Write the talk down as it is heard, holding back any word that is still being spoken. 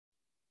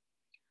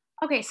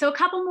Okay, so a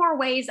couple more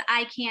ways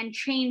I can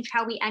change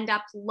how we end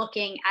up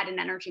looking at an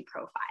energy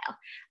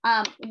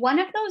profile. One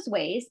of those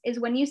ways is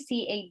when you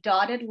see a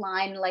dotted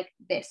line like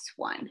this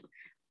one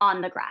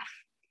on the graph.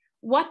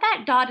 What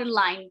that dotted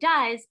line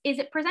does is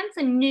it presents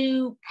a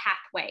new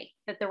pathway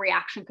that the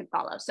reaction could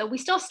follow. So we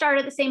still start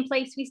at the same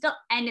place, we still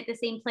end at the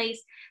same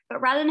place,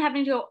 but rather than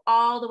having to go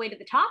all the way to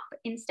the top,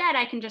 instead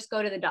I can just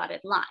go to the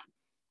dotted line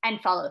and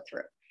follow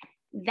through.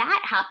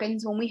 That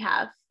happens when we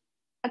have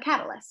a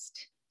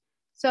catalyst.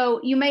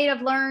 So you may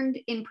have learned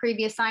in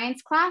previous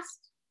science class,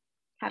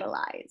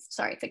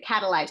 it's a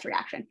catalyzed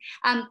reaction,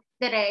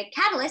 that a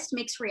catalyst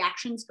makes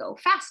reactions go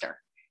faster.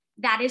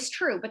 That is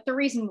true, but the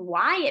reason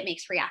why it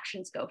makes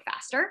reactions go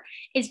faster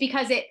is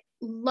because it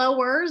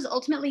lowers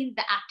ultimately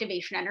the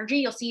activation energy.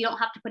 You'll see you don't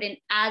have to put in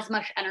as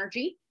much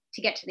energy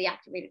to get to the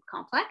activated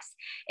complex.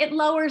 It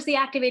lowers the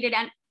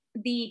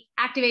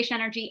activation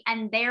energy,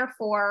 and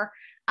therefore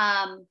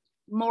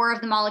more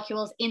of the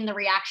molecules in the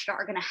reaction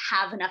are going to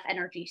have enough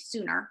energy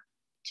sooner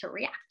to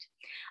react.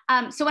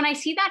 So when I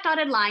see that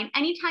dotted line,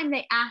 anytime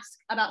they ask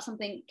about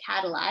something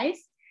catalyzed,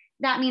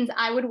 that means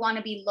I would want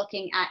to be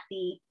looking at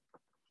the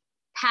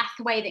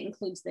pathway that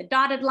includes the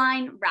dotted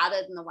line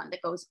rather than the one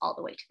that goes all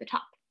the way to the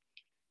top.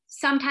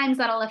 Sometimes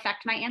that'll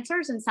affect my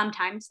answers and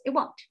sometimes it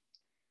won't.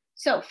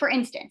 So for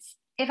instance,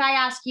 if I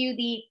ask you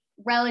the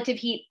relative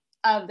heat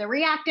of the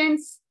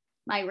reactants,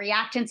 my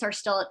reactants are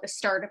still at the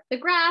start of the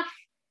graph.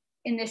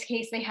 In this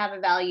case, they have a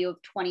value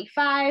of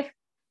 25.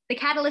 The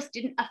catalyst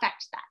didn't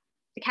affect that.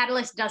 The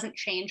catalyst doesn't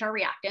change our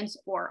reactants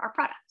or our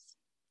products.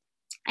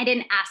 I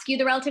didn't ask you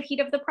the relative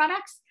heat of the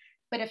products,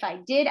 but if I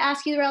did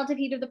ask you the relative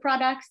heat of the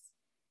products,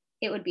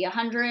 it would be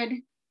 100.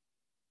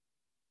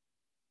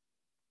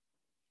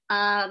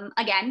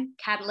 Again,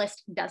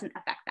 catalyst doesn't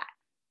affect that.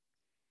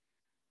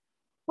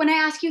 When I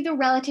ask you the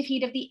relative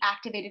heat of the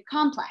activated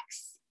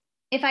complex,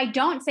 if I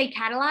don't say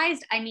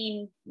catalyzed, I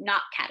mean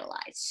not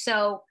catalyzed.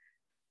 So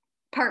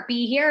part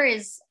B here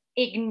is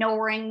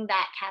ignoring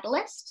that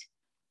catalyst.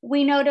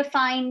 We know to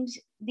find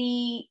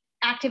the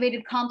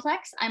activated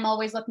complex, I'm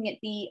always looking at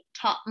the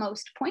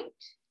topmost point.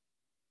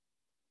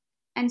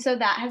 And so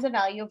that has a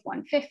value of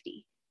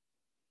 150.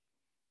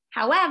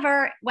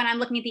 However, when I'm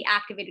looking at the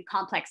activated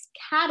complex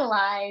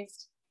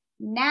catalyzed,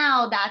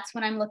 now that's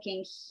when I'm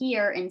looking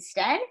here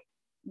instead.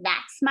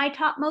 That's my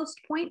topmost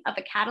point of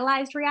a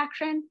catalyzed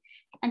reaction.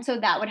 And so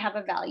that would have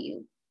a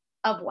value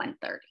of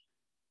 130.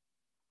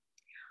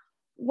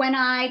 When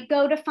I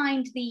go to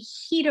find the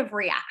heat of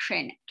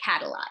reaction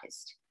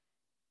catalyzed,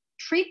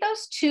 treat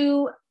those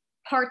two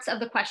parts of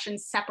the question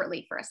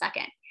separately for a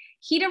second.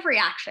 Heat of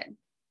reaction,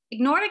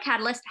 ignore the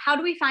catalyst. How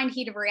do we find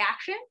heat of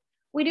reaction?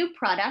 We do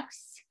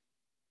products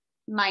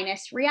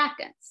minus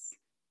reactants.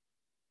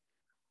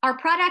 Our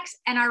products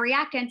and our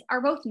reactants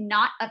are both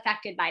not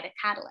affected by the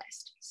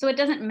catalyst. So it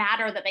doesn't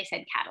matter that they said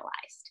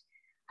catalyzed.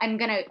 I'm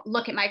gonna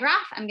look at my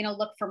graph. I'm gonna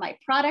look for my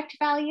product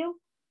value,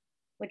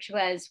 which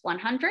was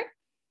 100.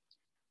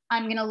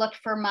 I'm gonna look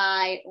for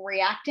my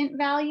reactant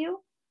value,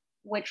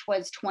 which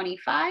was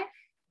 25.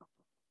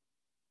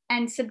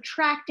 And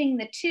subtracting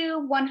the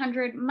two,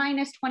 100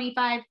 minus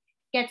 25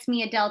 gets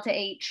me a delta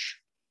H,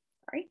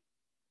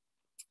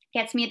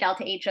 gets me a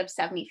delta H of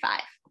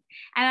 75.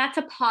 And that's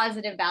a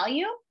positive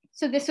value.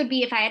 So this would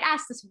be, if I had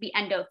asked, this would be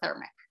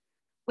endothermic,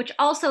 which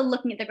also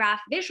looking at the graph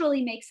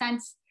visually makes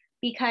sense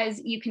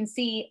because you can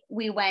see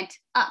we went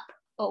up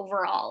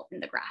overall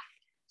in the graph.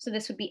 So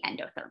this would be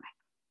endothermic.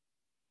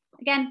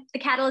 Again, the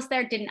catalyst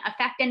there didn't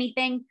affect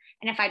anything.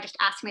 And if I just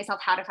ask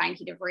myself how to find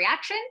heat of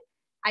reaction,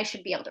 I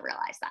should be able to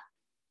realize that.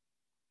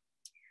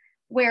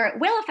 Where it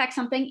will affect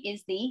something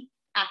is the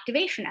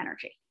activation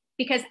energy,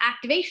 because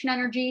activation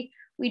energy,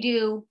 we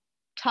do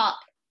top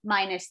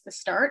minus the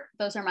start.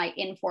 Those are my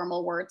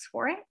informal words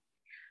for it.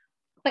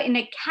 But in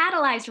a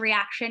catalyzed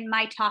reaction,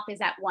 my top is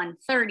at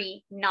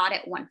 130, not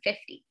at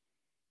 150.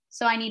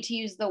 So I need to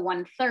use the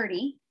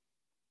 130,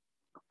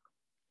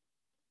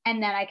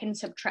 and then I can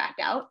subtract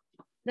out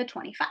the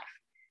 25.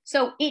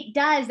 So it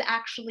does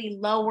actually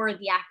lower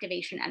the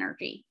activation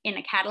energy in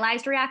a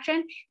catalyzed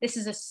reaction. This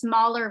is a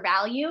smaller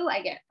value.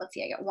 I get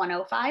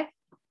 105.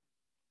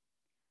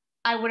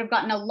 I would have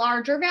gotten a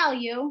larger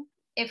value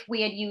if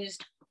we had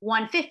used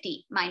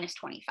 150 minus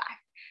 25.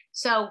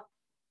 So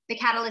the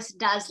catalyst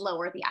does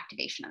lower the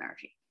activation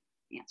energy.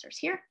 The answer is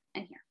here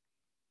and here.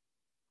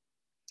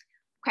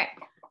 Okay,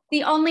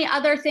 the only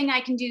other thing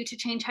I can do to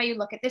change how you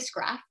look at this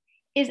graph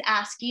is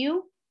ask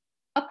you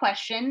a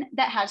question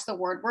that has the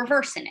word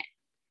reverse in it.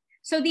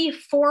 So the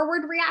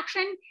forward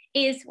reaction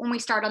is when we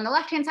start on the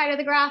left-hand side of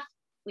the graph,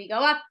 we go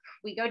up,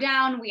 we go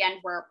down, we end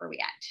wherever we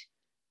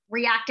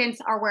end. Reactants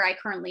are where I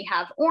currently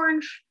have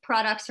orange,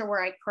 products are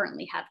where I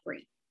currently have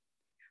green.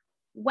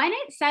 When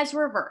it says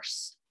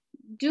reverse,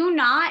 do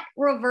not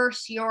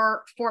reverse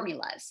your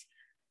formulas.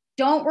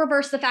 Don't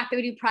reverse the fact that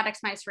we do products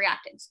minus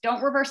reactants.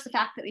 Don't reverse the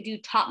fact that we do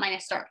top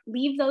minus start.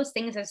 Leave those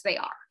things as they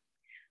are.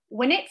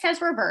 When it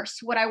says reverse,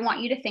 what I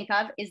want you to think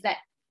of is that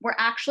we're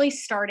actually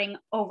starting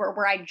over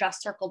where I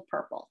just circled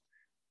purple.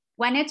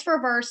 When it's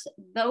reverse,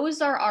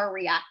 those are our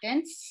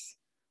reactants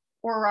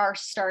or our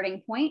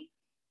starting point.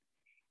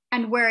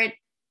 And where it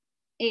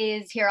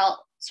is here,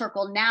 I'll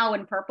circle now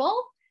in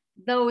purple,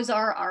 those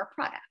are our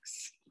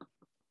products.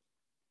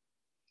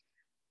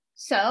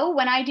 So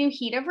when I do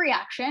heat of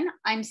reaction,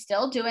 I'm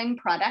still doing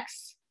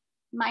products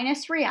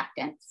minus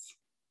reactants.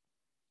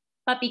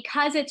 But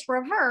because it's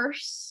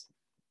reverse,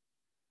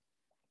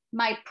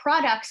 my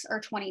products are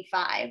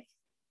 25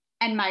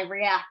 and my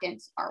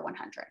reactants are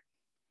 100.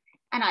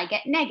 And I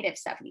get negative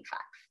 75.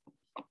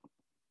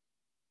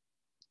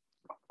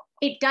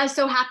 It does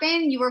so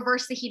happen, you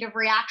reverse the heat of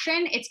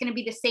reaction, it's going to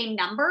be the same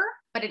number,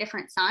 but a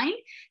different sign,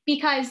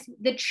 because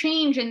the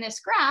change in this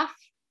graph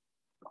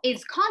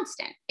is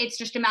constant. It's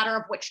just a matter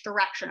of which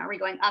direction. Are we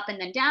going up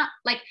and then down?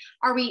 Like,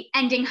 are we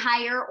ending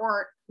higher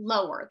or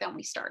lower than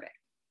we started?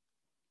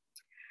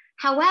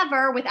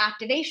 However, with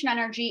activation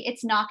energy,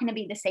 it's not going to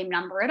be the same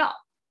number at all.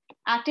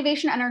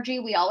 Activation energy,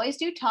 we always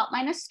do top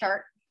minus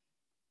start.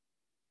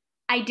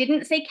 I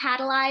didn't say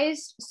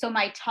catalyzed, so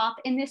my top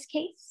in this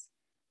case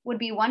would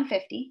be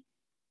 150.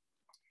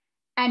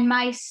 And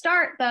my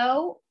start,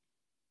 though,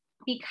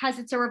 because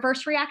it's a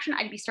reverse reaction,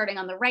 I'd be starting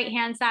on the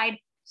right-hand side,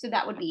 so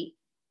that would be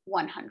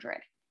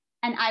 100.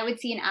 And I would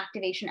see an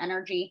activation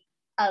energy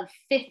of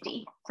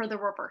 50 for the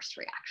reverse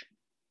reaction.